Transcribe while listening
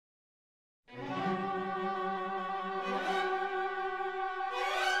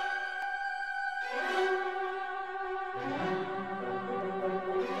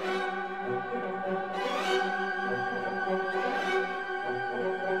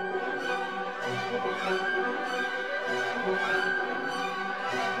Hello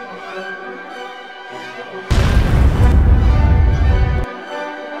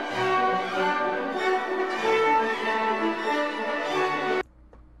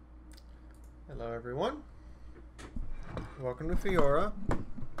everyone, welcome to Fiaura.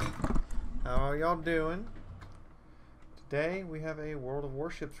 How are y'all doing? Today we have a World of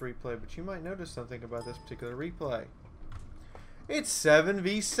Warships replay, but you might notice something about this particular replay. It's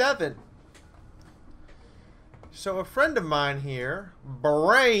 7v7. So a friend of mine here,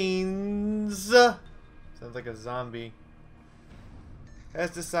 Brains, sounds like a zombie,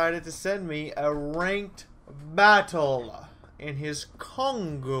 has decided to send me a ranked battle in his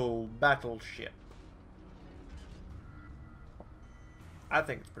Congo battleship. I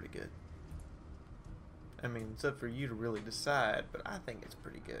think it's pretty good. I mean, it's up for you to really decide, but I think it's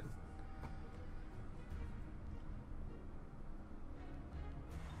pretty good.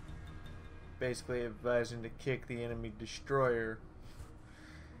 Basically advising to kick the enemy destroyer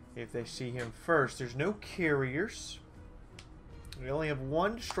if they see him first. There's no carriers. We only have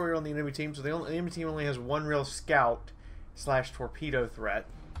one destroyer on the enemy team, so the enemy team only has one real scout / torpedo threat.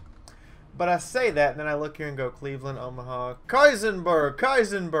 But I say that, and then I look here and go Cleveland, Omaha,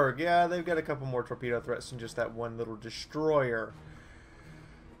 Kaisenberg. Yeah, they've got a couple more torpedo threats than just that one little destroyer,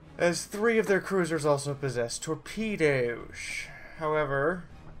 as 3 of their cruisers also possess torpedoes. However,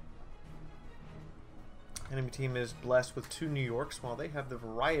 enemy team is blessed with 2 New Yorks, while they have the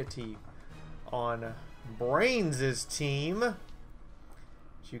variety on Brains' team. As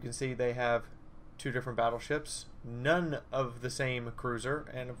you can see, they have 2 different battleships, none of the same cruiser,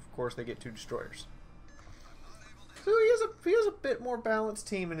 and of course they get 2 destroyers. So he has a bit more balanced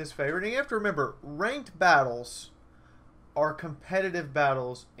team in his favor. And you have to remember, ranked battles are competitive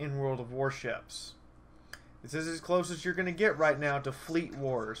battles in World of Warships. This is as close as you're going to get right now to fleet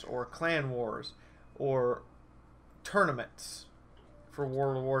wars or clan wars or tournaments for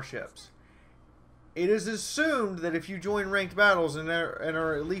World of Warships. It is assumed that if you join ranked battles and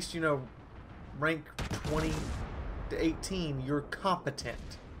are at least, you know, rank 20 to 18, you're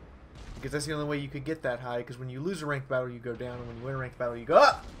competent. Because that's the only way you could get that high, because when you lose a ranked battle, you go down, and when you win a ranked battle, you go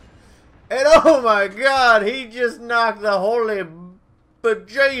up! And oh my god, he just knocked the holy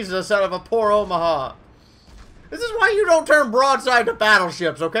bejesus out of a poor Omaha. This is why you don't turn broadside to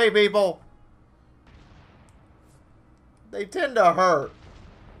battleships, okay, people? They tend to hurt.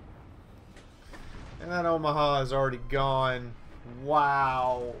 And that Omaha is already gone.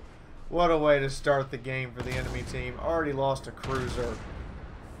 Wow. What a way to start the game for the enemy team. Already lost a cruiser.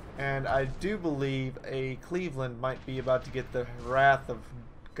 And I do believe a Cleveland might be about to get the wrath of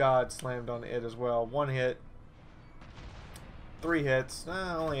God slammed on it as well. 1 hit. 3 hits.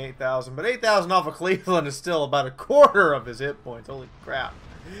 Only 8,000. But 8,000 off of Cleveland is still about a quarter of his hit points. Holy crap.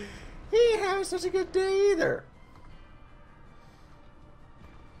 He ain't having such a good day either.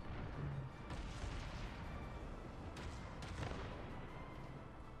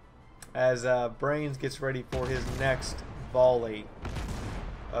 As Brains gets ready for his next volley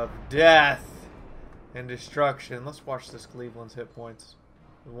of death and destruction. Let's watch this Cleveland's hit points.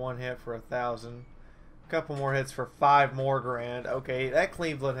 1 hit for 1,000. A couple more hits for 5 more grand. Okay, that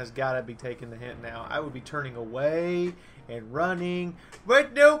Cleveland has got to be taking the hit now. I would be turning away and running.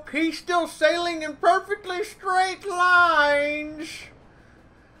 But nope, he's still sailing in perfectly straight lines.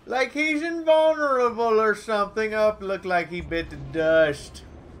 Like he's invulnerable or something. Oh, look like he bit the dust.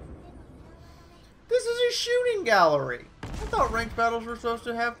 This is a shooting gallery. I thought ranked battles were supposed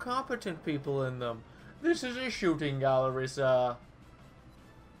to have competent people in them. This is a shooting gallery, sir.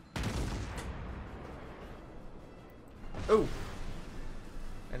 Oh.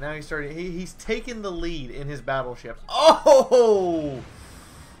 And now he's taken the lead in his battleship. Oh!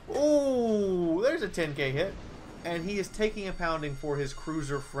 Ooh, there's a 10k hit. And he is taking a pounding for his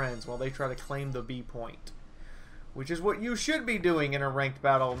cruiser friends while they try to claim the B point. Which is what you should be doing in a ranked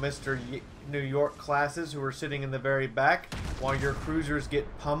battle, Mr. New York classes who are sitting in the very back while your cruisers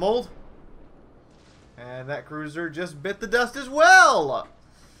get pummeled. And that cruiser just bit the dust as well!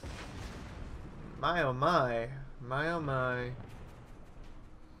 My oh my. My oh my.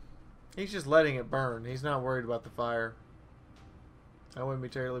 He's just letting it burn. He's not worried about the fire. I wouldn't be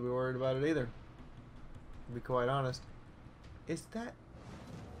terribly worried about it either, to be quite honest. Is that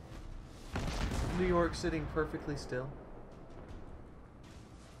New York sitting perfectly still?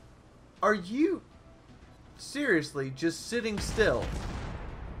 Are you seriously just sitting still,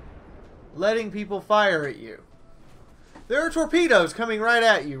 letting people fire at you? There are torpedoes coming right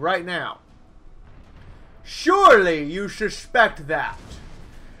at you right now. Surely you suspect that.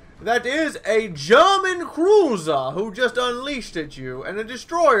 That is a German cruiser who just unleashed at you, and a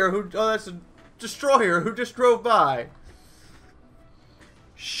destroyer who... Oh, that's a destroyer who just drove by.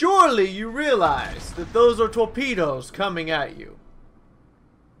 Surely you realize that those are torpedoes coming at you.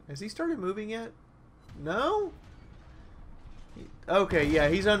 Has he started moving yet? No? Okay, yeah,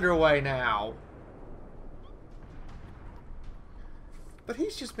 he's underway now. But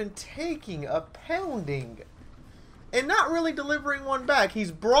he's just been taking a pounding and not really delivering one back.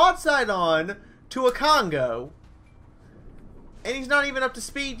 He's broadside on to a Congo, and he's not even up to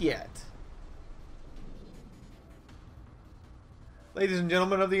speed yet. Ladies and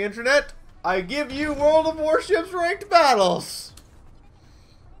gentlemen of the internet, I give you World of Warships ranked battles.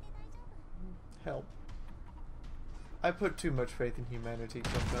 Help. I put too much faith in humanity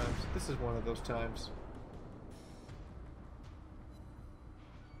sometimes. This is one of those times.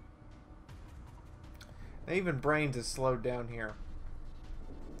 And even Brains is slowed down here.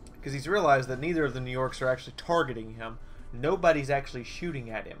 Because he's realized that neither of the New Yorks are actually targeting him. Nobody's actually shooting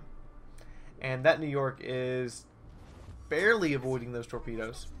at him. And that New York is barely avoiding those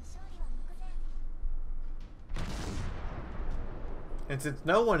torpedoes. And since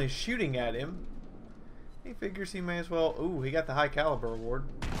no one is shooting at him, he figures he may as well... Ooh, he got the high caliber award.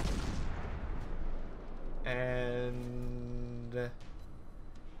 And...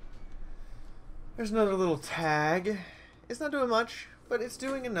 there's another little tag. It's not doing much, but it's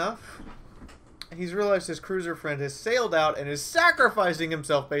doing enough. He's realized his cruiser friend has sailed out and is sacrificing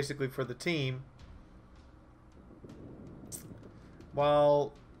himself basically for the team.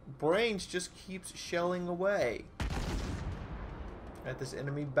 While Brains just keeps shelling away at this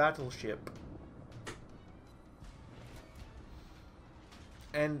enemy battleship.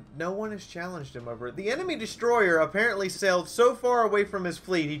 And no one has challenged him over it. The enemy destroyer apparently sailed so far away from his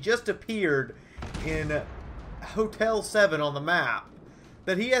fleet, he just appeared in Hotel 7 on the map,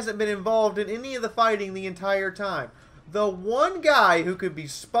 that he hasn't been involved in any of the fighting the entire time. The one guy who could be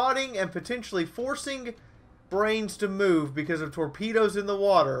spotting and potentially forcing Brains to move because of torpedoes in the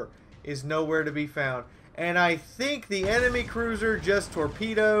water is nowhere to be found. And I think the enemy cruiser just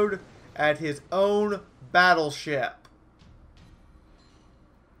torpedoed at his own battleship,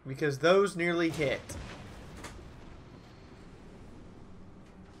 because those nearly hit.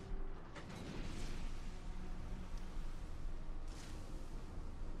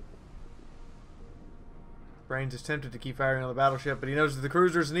 Brains is tempted to keep firing on the battleship, but he knows that the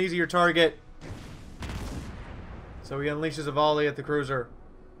cruiser is an easier target. So he unleashes a volley at the cruiser.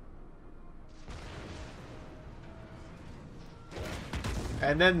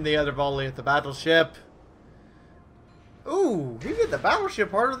 And then the other volley at the battleship. Ooh, he hit the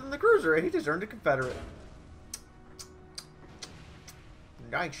battleship harder than the cruiser. He just earned a Confederate.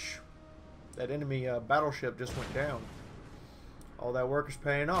 Nice. That enemy battleship just went down. All that work is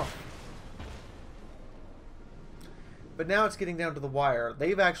paying off. But now it's getting down to the wire.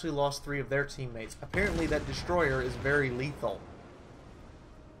 They've actually lost 3 of their teammates. Apparently that destroyer is very lethal.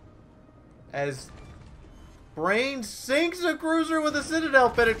 As Brains sinks a cruiser with a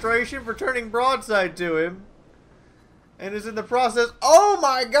citadel penetration for turning broadside to him. And is in the process... Oh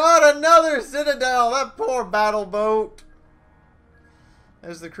my god, another citadel! That poor battle boat.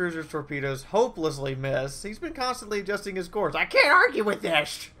 As the cruiser's torpedoes hopelessly miss. He's been constantly adjusting his course. I can't argue with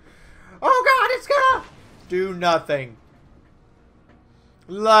this! Oh god, it's gonna... do nothing.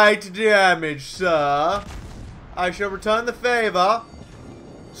 Light damage, sir. I shall return the favor.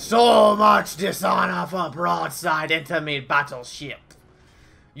 So much dishonor for broadside into me battleship.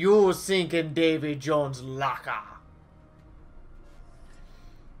 You sink in Davy Jones' locker.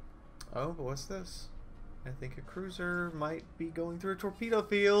 Oh, but what's this? I think a cruiser might be going through a torpedo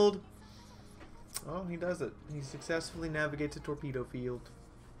field. Oh, he does it. He successfully navigates a torpedo field.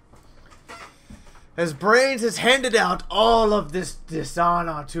 As Brains has handed out all of this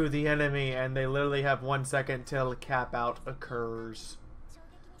dishonor to the enemy, and they literally have 1 second till cap out occurs.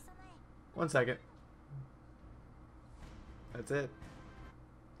 1 second. That's it.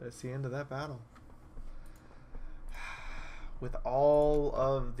 That's the end of that battle. With all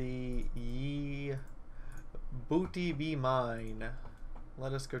of the ye booty be mine,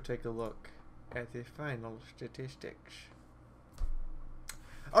 let us go take a look at the final statistics.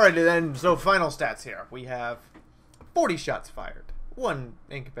 Alrighty then, so final stats here. We have 40 shots fired, 1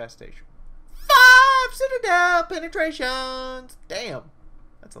 incapacitation, 5 citadel penetrations, damn,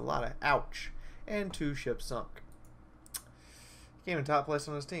 that's a lot of ouch, and 2 ships sunk. He came in top place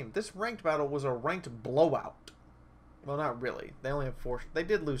on his team. This ranked battle was a ranked blowout. Well, not really. They only have 4. They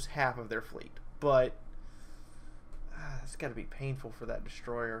did lose half of their fleet, but it's got to be painful for that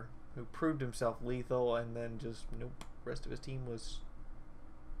destroyer who proved himself lethal, and then just nope. The rest of his team was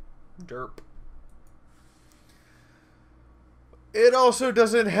derp. It also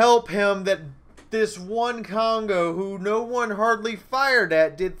doesn't help him that This one Congo, who no one hardly fired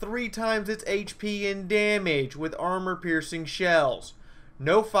at, did 3 times its HP in damage with armor-piercing shells.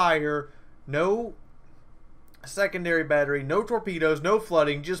 No fire, no secondary battery, no torpedoes, no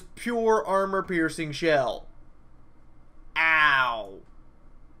flooding, just pure armor-piercing shell. Ow.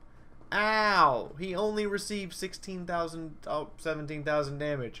 Ow. He only received 16,000, 17,000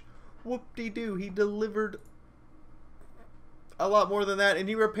 damage. Whoop-de-doo. He delivered a lot more than that, and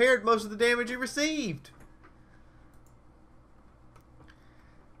he repaired most of the damage he received.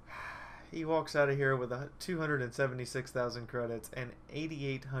 He walks out of here with 276,000 credits and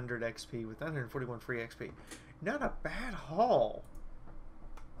 8,800 XP with 941 free XP. Not a bad haul.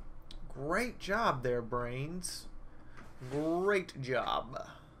 Great job there, Brains. Great job.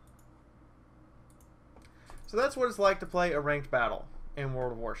 So that's what it's like to play a ranked battle in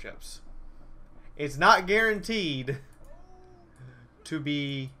World of Warships. It's not guaranteed to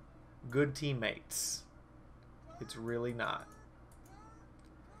be good teammates. It's really not.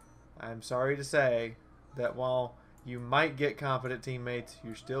 I'm sorry to say that while you might get competent teammates,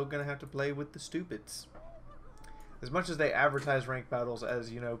 you're still going to have to play with the stupids. As much as they advertise ranked battles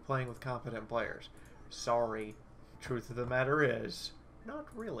as, you know, playing with competent players. Sorry. Truth of the matter is, not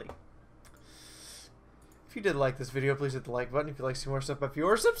really. If you did like this video, please hit the like button. If you'd like to see more stuff by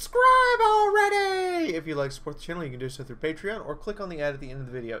Fiaura, subscribe already! If you'd like to support the channel, you can do so through Patreon or click on the ad at the end of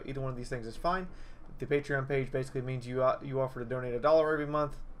the video. Either one of these things is fine. The Patreon page basically means you offer to donate $1 every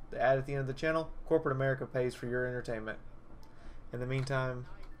month. The ad at the end of the channel, corporate America pays for your entertainment. In the meantime,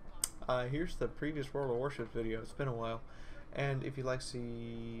 here's the previous World of Warships video. It's been a while. And if you'd like to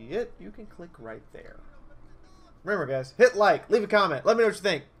see it, you can click right there. Remember, guys, hit like, leave a comment, let me know what you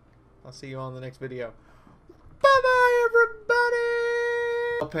think. I'll see you on the next video. Bye-bye,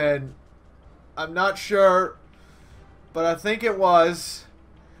 everybody! Pen. I'm not sure, but I think it was.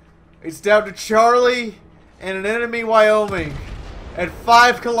 It's down to Charlie and an enemy Wyoming at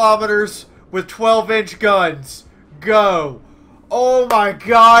 5 kilometers with 12-inch guns. Go! Oh my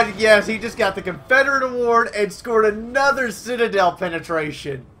god, yes, he just got the Confederate Award and scored another Citadel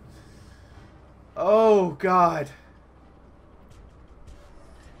penetration. Oh god.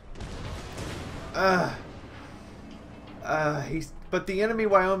 But the enemy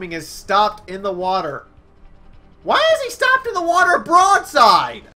Wyoming is stopped in the water. Why is he stopped in the water broadside?